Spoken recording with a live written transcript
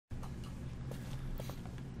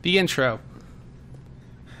The intro.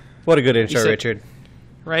 What a good intro, said- Richard.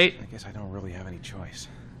 Right? I guess I don't really have any choice.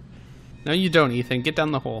 No, you don't, Ethan. Get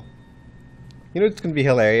down the hole. You know it's gonna be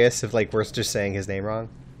hilarious if like we're just saying his name wrong.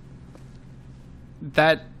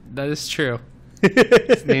 That is true.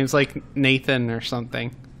 His name's like Nathan or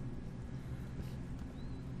something.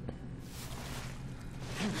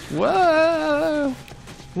 Whoa!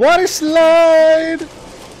 Water slide!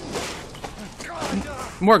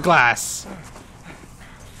 More glass.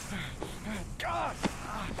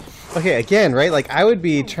 Okay, again, right? Like I would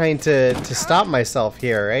be trying to stop myself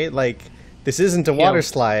here, right? Like this isn't a water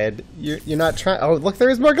slide. You're not trying. Oh, look, there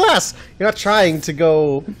is more glass. You're not trying to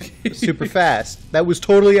go super fast. That was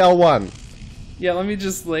totally L1. Yeah, let me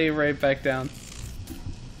just lay right back down.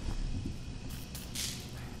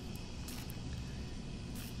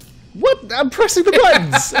 What? I'm pressing the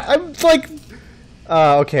buttons. I'm like.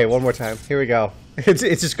 Okay, one more time. Here we go. It's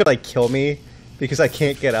just gonna like kill me because I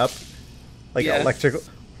can't get up. Like electrical.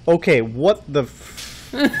 Okay, what the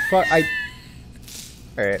fuck?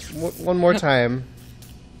 Alright, one more time.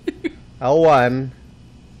 L1.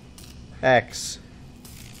 X.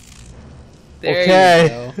 There Okay. you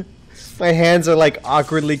go. My hands are like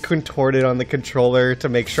awkwardly contorted on the controller to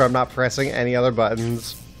make sure I'm not pressing any other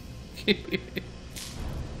buttons. Well,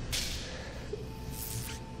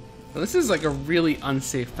 this is like a really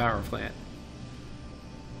unsafe power plant.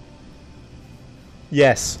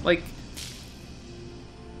 Yes. Like,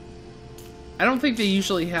 I don't think they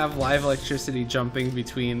usually have live electricity jumping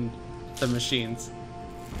between the machines.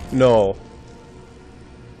 No.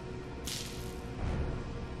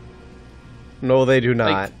 No, they do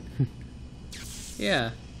not. Like,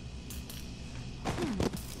 yeah.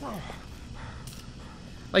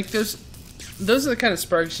 Like those are the kind of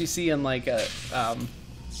sparks you see in like a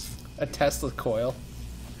Tesla coil,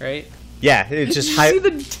 right? Yeah, it's just Did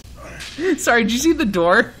you see the... Sorry, did you see the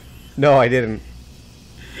door? No, I didn't.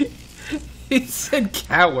 It said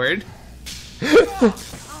coward.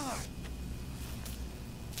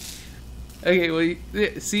 Okay, well, do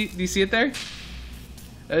you see it there?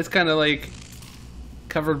 It's kind of like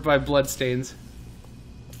covered by blood stains.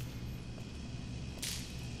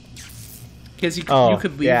 Because you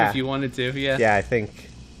could leave if you wanted to, yeah. Yeah, I think.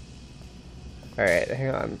 All right,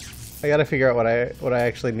 hang on. I gotta figure out what I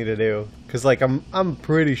actually need to do, cause like I'm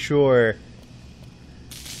pretty sure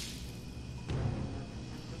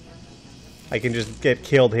I can just get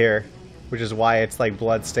killed here, which is why it's like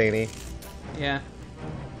bloodstainy. Yeah.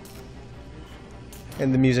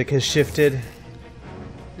 And the music has shifted.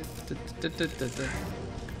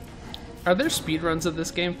 Are there speedruns of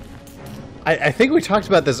this game? I think we talked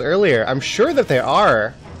about this earlier. I'm sure that there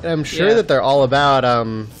are. And I'm sure that they're all about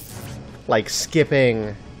like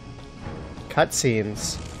skipping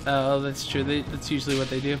cutscenes. Oh, that's true. That's usually what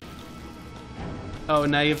they do. Oh,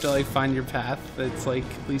 now you have to like find your path that's like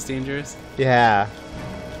least dangerous. Yeah.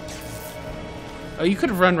 Oh, you could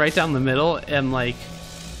have run right down the middle and like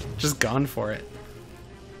just gone for it.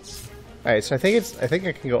 All right, so I think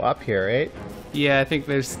I can go up here, right? Yeah, I think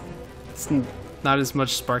it's not as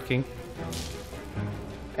much sparking.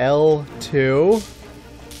 L2.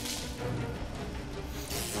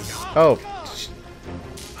 Oh.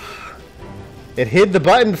 It hid the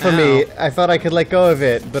button for me. I thought I could let go of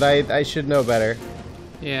it, but I should know better.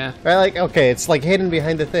 Yeah. Right, like, okay, it's like hidden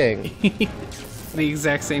behind the thing. The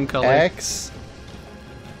exact same color. X.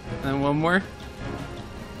 And one more.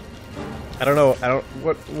 I don't know.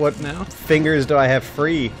 What No? fingers do I have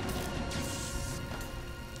free?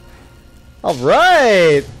 All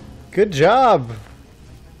right. Good job.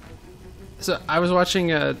 So I was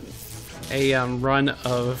watching a run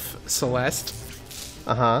of Celeste.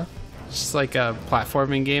 Uh-huh. It's just like a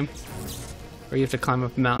platforming game where you have to climb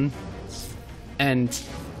up a mountain. And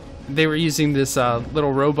they were using this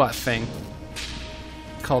little robot thing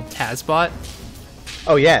called Tazbot.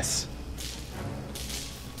 Oh, yes.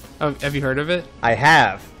 Oh, have you heard of it? I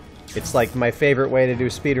have. It's like my favorite way to do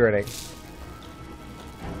speedrunning.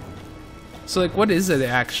 So like, what is it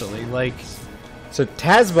actually? Like, So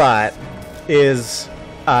Tazbot is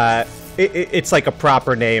it's like a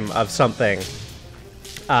proper name of something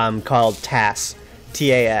called TAS,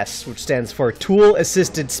 TAS, which stands for Tool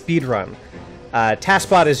Assisted Speedrun.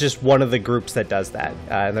 TASBot is just one of the groups that does that,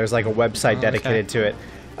 and there's like a website dedicated to it.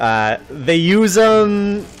 They use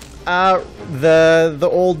the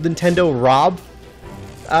old Nintendo Rob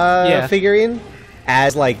figurine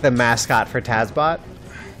as like the mascot for TASBot.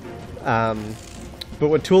 But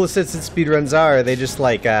what tool assisted speedruns are, they just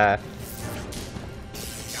like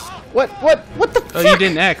what the fuck? oh, you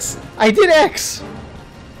didn't X. I did X.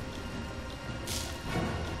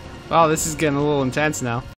 Wow, this is getting a little intense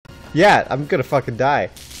now. Yeah, I'm gonna fucking die.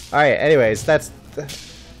 Alright, anyways, that's...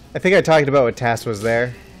 I think I talked about what task was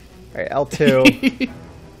there. Alright, L2.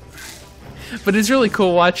 But it's really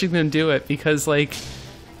cool watching them do it because, like...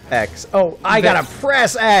 X. Oh, I gotta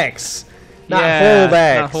press X! Not hold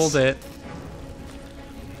X. Not hold it.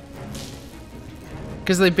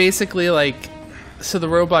 Because they basically, like... So the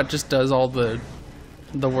robot just does all the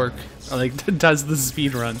work. Like, does the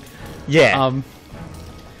speed run. Yeah.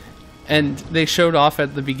 And they showed off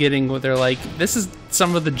at the beginning where they're like, this is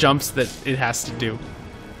some of the jumps that it has to do.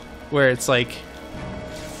 Where it's like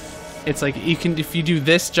you can, if you do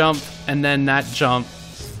this jump and then that jump,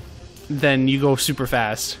 then you go super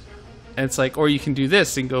fast. And it's like, or you can do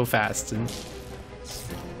this and go fast. And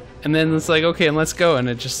then it's like, okay, and let's go. And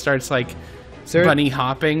it just starts like bunny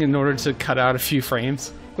hopping in order to cut out a few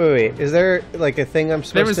frames. Wait. Is there like a thing I'm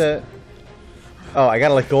supposed to... Oh, I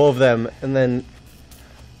gotta let go of them and then...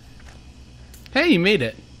 Hey, you made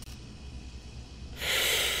it.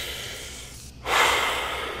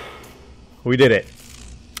 We did it.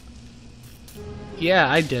 Yeah,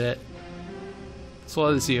 I did it. As well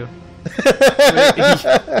as you.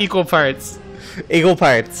 Equal parts. Equal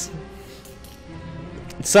parts.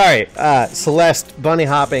 Sorry, Celeste, bunny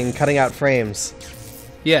hopping, cutting out frames.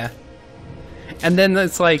 Yeah. And then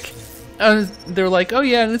it's like, they're like, oh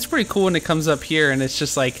yeah, it's pretty cool when it comes up here, and it's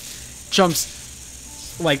just like, jumps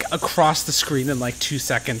like across the screen in like 2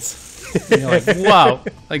 seconds. And you're like, wow.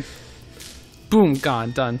 Like, boom,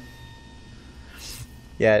 gone, done.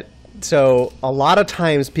 Yeah, so a lot of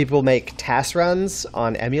times people make task runs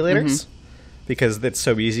on emulators because it's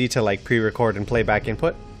so easy to like pre-record and play back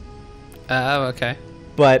input. Oh, okay.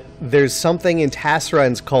 But there's something in task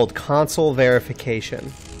runs called console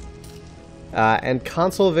verification. And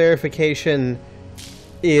console verification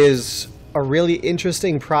is a really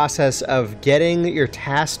interesting process of getting your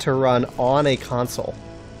task to run on a console.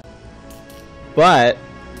 But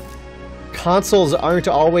consoles aren't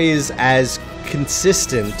always as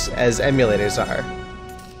consistent as emulators are.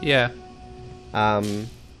 Yeah.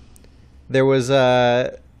 There was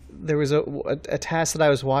a task that I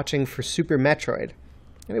was watching for Super Metroid,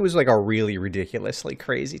 and it was like a really ridiculously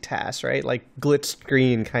crazy task, right? Like glitch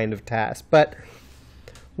screen kind of task. But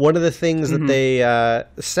one of the things that they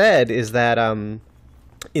said is that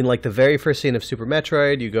in like the very first scene of Super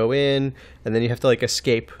Metroid, you go in and then you have to like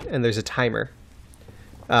escape, and there's a timer.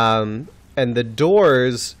 And the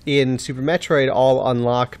doors in Super Metroid all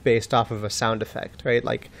unlock based off of a sound effect, right?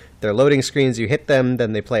 Like, they're loading screens, you hit them,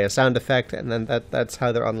 then they play a sound effect, and then that's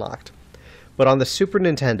how they're unlocked. But on the Super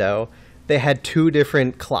Nintendo, they had 2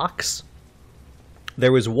 different clocks.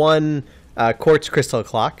 There was one quartz crystal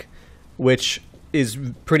clock, which is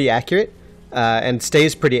pretty accurate, and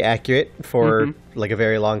stays pretty accurate for like a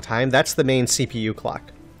very long time. That's the main CPU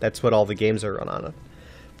clock. That's what all the games are run on.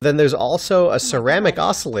 Then there's also a ceramic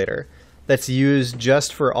oscillator that's used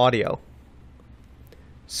just for audio.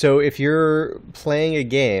 So if you're playing a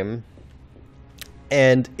game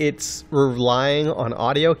and it's relying on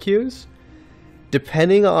audio cues,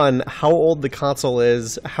 depending on how old the console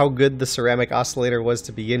is, how good the ceramic oscillator was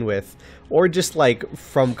to begin with, or just like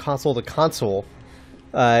from console to console,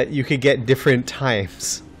 you could get different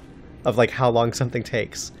times of like how long something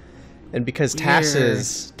takes. And because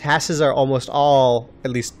tasks are almost all,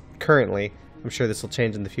 at least currently, I'm sure this will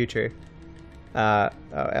change in the future,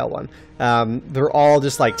 L1, they're all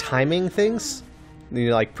just like timing things.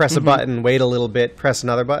 You like press a button, wait a little bit, press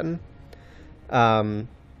another button.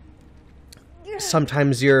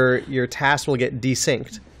 Sometimes your task will get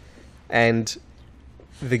desynced, and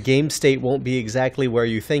the game state won't be exactly where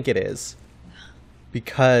you think it is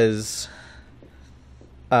because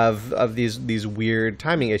of these weird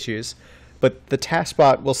timing issues. But the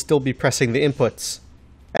taskbot will still be pressing the inputs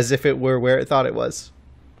as if it were where it thought it was.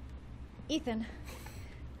 Ethan.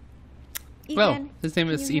 Well, his name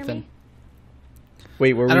is Ethan.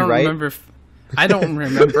 Wait, were we right? I don't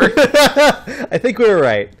remember. I think we were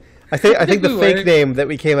right. I think the fake name that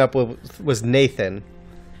we came up with was Nathan.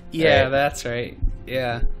 Yeah, that's right.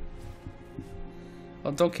 Yeah.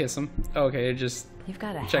 Well, don't kiss him. Okay, just You've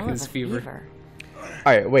got a check hell his of a fever. All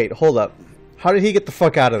right, wait, hold up. How did he get the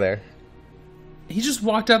fuck out of there? He just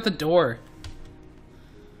walked out the door.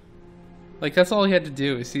 Like, that's all he had to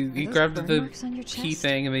do. Is he grabbed the key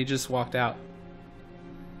thing and they just walked out.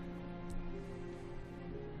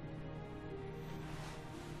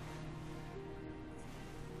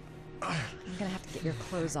 I'm gonna have to get your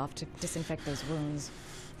clothes off to disinfect those wounds.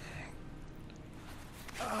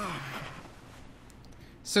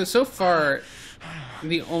 So far,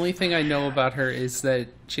 the only thing I know about her is that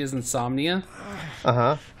she has insomnia.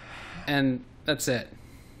 Uh-huh. And that's it.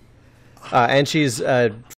 And she's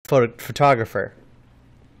a photographer.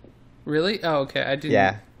 Really? Oh, okay. I didn't.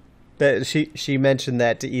 Yeah. She mentioned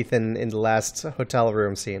that to Ethan in the last hotel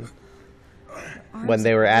room scene when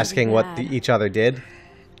they were asking what each other did.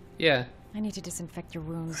 Yeah. I need to disinfect your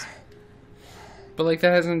wounds. But like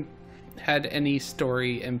that hasn't had any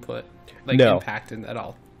story input, like No. impact at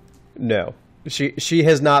all. No. She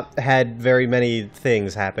has not had very many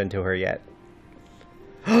things happen to her yet.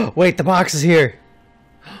 Wait, the box is here.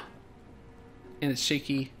 And it's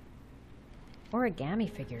shaky. Origami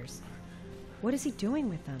figures. What is he doing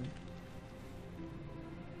with them?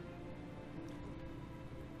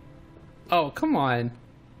 Oh, come on.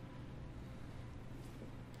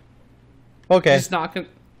 Okay. He's not gonna...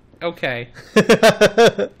 Okay.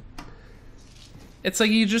 It's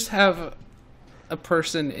like you just have a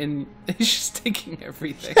person and he's just taking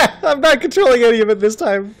everything. I'm not controlling any of it this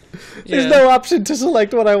time. There's Yeah. no option to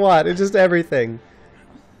select what I want. It's just everything.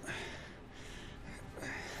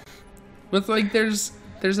 But like there's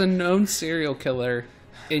a known serial killer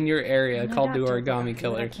in your area I'm called not the out to Origami do what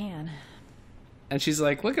Killer. I can. And she's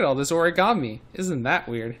like, look at all this origami. Isn't that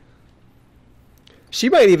weird? She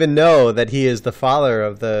might even know that he is the father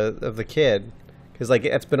of the kid, because like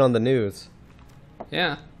it's been on the news.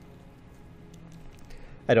 Yeah.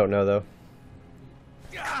 I don't know though.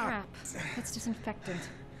 Crap. That's disinfectant.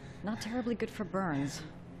 Not terribly good for burns.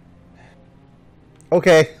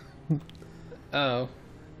 Okay. Oh.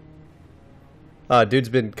 Dude's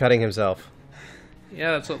been cutting himself.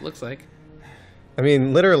 Yeah, that's what it looks like. I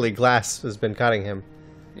mean, literally, glass has been cutting him.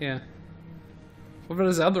 Yeah. What about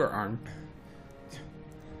his other arm?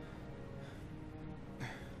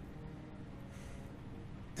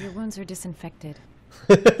 Your wounds are disinfected.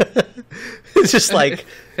 It's just like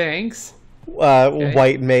Thanks.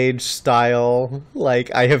 white mage style.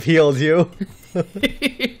 Like, I have healed you.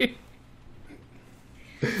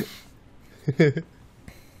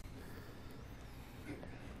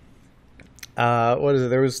 What is it?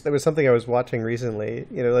 There was something I was watching recently.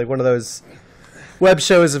 You know, like one of those web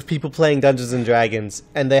shows of people playing Dungeons and Dragons,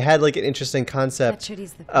 and they had like an interesting concept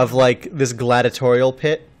of like this gladiatorial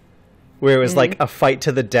pit, where it was like a fight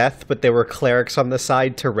to the death, but there were clerics on the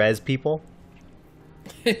side to res people.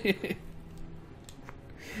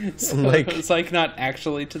 So like- it's like not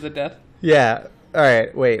actually to the death. Yeah. All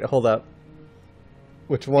right. Wait. Hold up.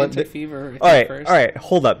 Which one? Anti-fever. All right. First. All right.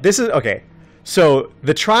 Hold up. This is okay. So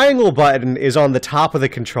the triangle button is on the top of the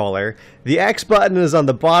controller. The X button is on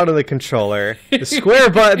the bottom of the controller. The square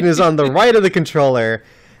button is on the right of the controller,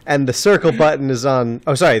 and the circle button is on.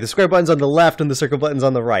 Oh, sorry. The square button's on the left, and the circle button's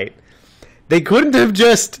on the right. They couldn't have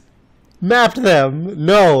just mapped them.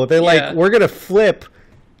 No, they Yeah. we're gonna flip.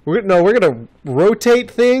 We're gonna rotate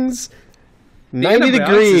things 90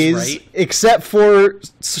 antibiotics is degrees, right. except for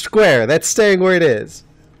square. That's staying where it is.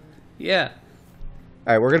 Yeah.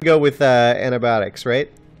 All right, we're gonna go with antibiotics,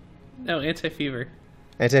 right? No, anti-fever.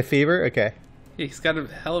 Anti-fever. Okay. He's got a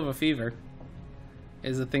hell of a fever.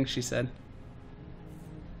 Is the thing she said.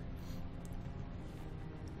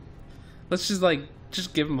 Let's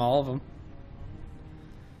just give him all of them.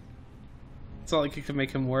 It's not like it could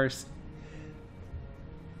make him worse.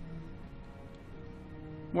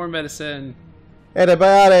 More medicine.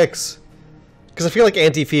 Antibiotics. Because I feel like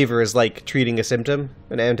anti-fever is like treating a symptom,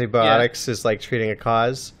 and antibiotics is like treating a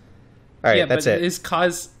cause. All right, Yeah, that's but it. his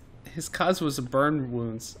cause was a burn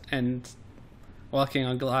wounds and walking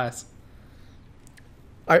on glass.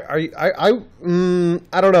 I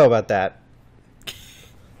don't know about that.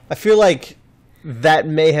 I feel like that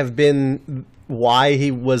may have been why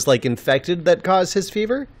he was like infected that caused his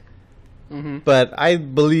fever. Mm-hmm. But I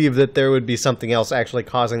believe that there would be something else actually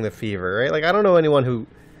causing the fever, right? Like I don't know anyone who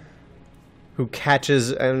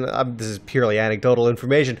catches, and this is purely anecdotal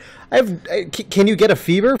information. Can you get a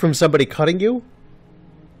fever from somebody cutting you?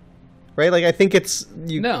 Right? Like I think it's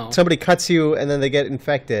No. Somebody cuts you and then they get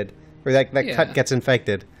infected, or that Yeah. cut gets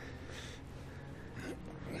infected.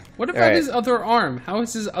 What about Alright. his other arm? How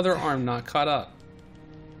is his other arm not caught up?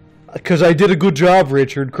 Because I did a good job,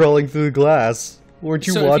 Richard, crawling through the glass. Weren't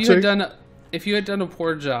you So watching? if you had done a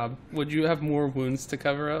poor job, would you have more wounds to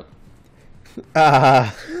cover up?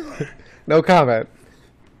 No comment.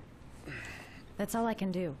 That's all I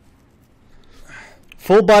can do.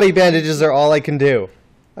 Full body bandages are all I can do.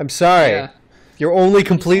 I'm sorry. Yeah. You're only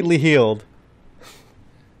completely healed.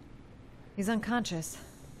 He's unconscious.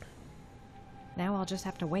 Now I'll just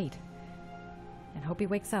have to wait. And hope he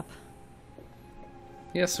wakes up.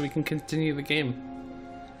 Yeah, so we can continue the game.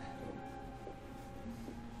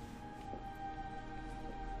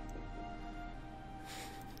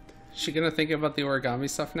 Is she gonna think about the origami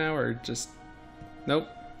stuff now, or just... Nope.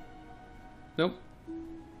 Nope.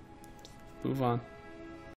 Move on.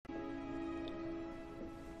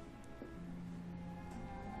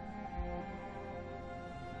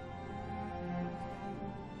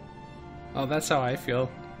 Oh, that's how I feel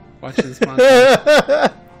watching this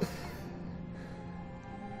montage.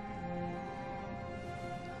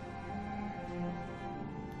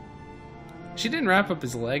 She didn't wrap up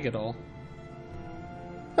his leg at all.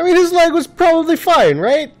 I mean, his leg was probably fine,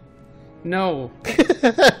 right? No,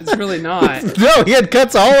 it's really not. No, he had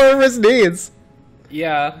cuts all over his knees.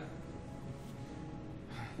 Yeah.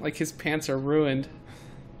 Like his pants are ruined.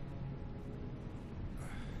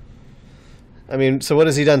 I mean, so what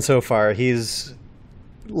has he done so far? He's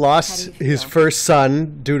lost his first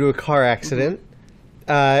son due to a car accident.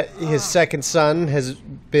 His second son has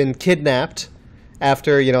been kidnapped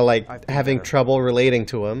after, you know, like, having trouble relating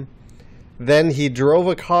to him. Then he drove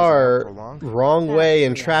a car wrong way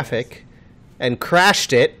in traffic and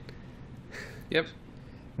crashed it. Yep.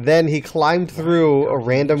 Then he climbed through a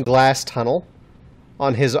random glass tunnel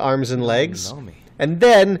on his arms and legs. And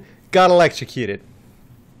then got electrocuted.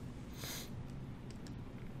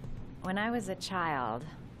 When I was a child,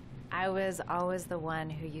 I was always the one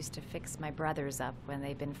who used to fix my brothers up when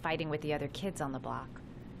they'd been fighting with the other kids on the block.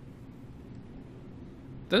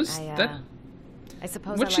 I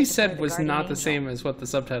suppose what I she like to said play the was guardian not the angel. same as what the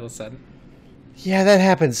subtitle said. Yeah, that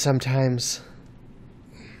happens sometimes.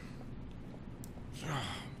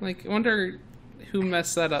 Like, I wonder who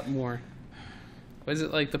messed that up more. Was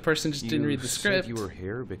it like the person just didn't read the script, You were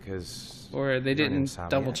here because or they you're an didn't insomniac?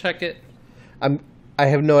 double check it? I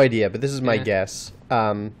have no idea, but this is my Yeah. guess.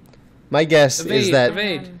 My guess is that...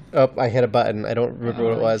 Evade. Oh, I hit a button. I don't remember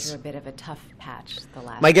what it Through was. a bit of a tough patch the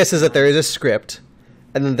last My guess is that there is a script,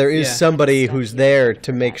 and then there is Yeah. somebody who's there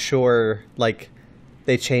to make sure, like,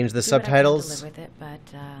 they change the subtitles Live with it, but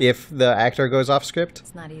if the actor goes off script,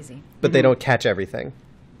 it's not easy. but they don't catch everything.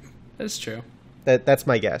 That's true. That's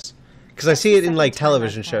my guess. Because I see it in, like, Second time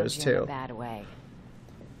television I've found shows, you in a too. bad way.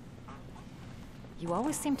 You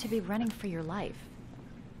always seem to be running for your life.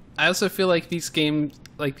 I also feel like these games,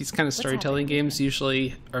 like these kind of storytelling happening? games,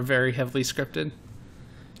 usually are very heavily scripted,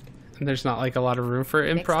 and there's not like a lot of room for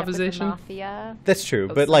Mixed up with the improvisation. mafia, That's true,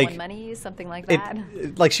 owe but, someone like, money, something like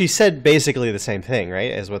that. like, she said basically the same thing,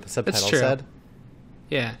 right, as what the subtitle true. said?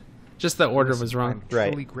 Yeah, just the order was wrong. I'm Right.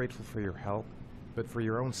 truly grateful for your help, but for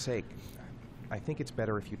your own sake, I think it's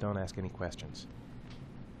better if you don't ask any questions.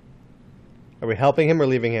 Are we helping him or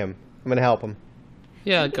leaving him? I'm going to help him.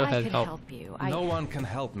 Yeah, Maybe go I ahead, could help. you. No one can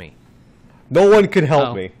help me. No one can help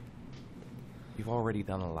Oh. me. You've already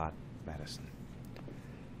done a lot, Madison.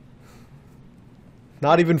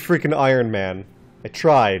 Not even freaking Iron Man. I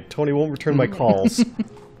tried. Tony won't return my calls.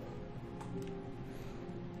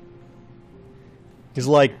 He's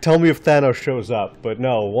like, tell me if Thanos shows up. But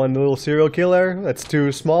no, one little serial killer? That's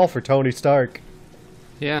too small for Tony Stark.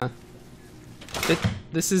 Yeah.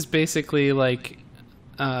 This is basically like,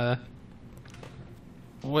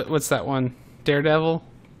 what's that one? Daredevil?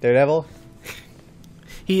 Daredevil?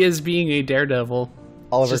 He is being a daredevil,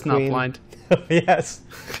 Oliver just Queen? not blind. Yes.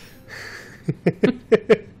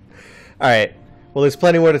 Alright. Well, there's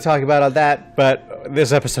plenty more to talk about on that, but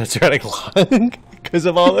this episode's running long because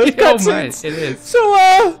of all those Oh my, cutscenes. it is.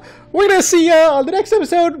 So, we're gonna see you on the next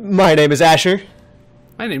episode. My name is Asher,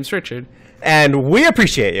 My name's Richard. and we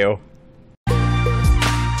appreciate you.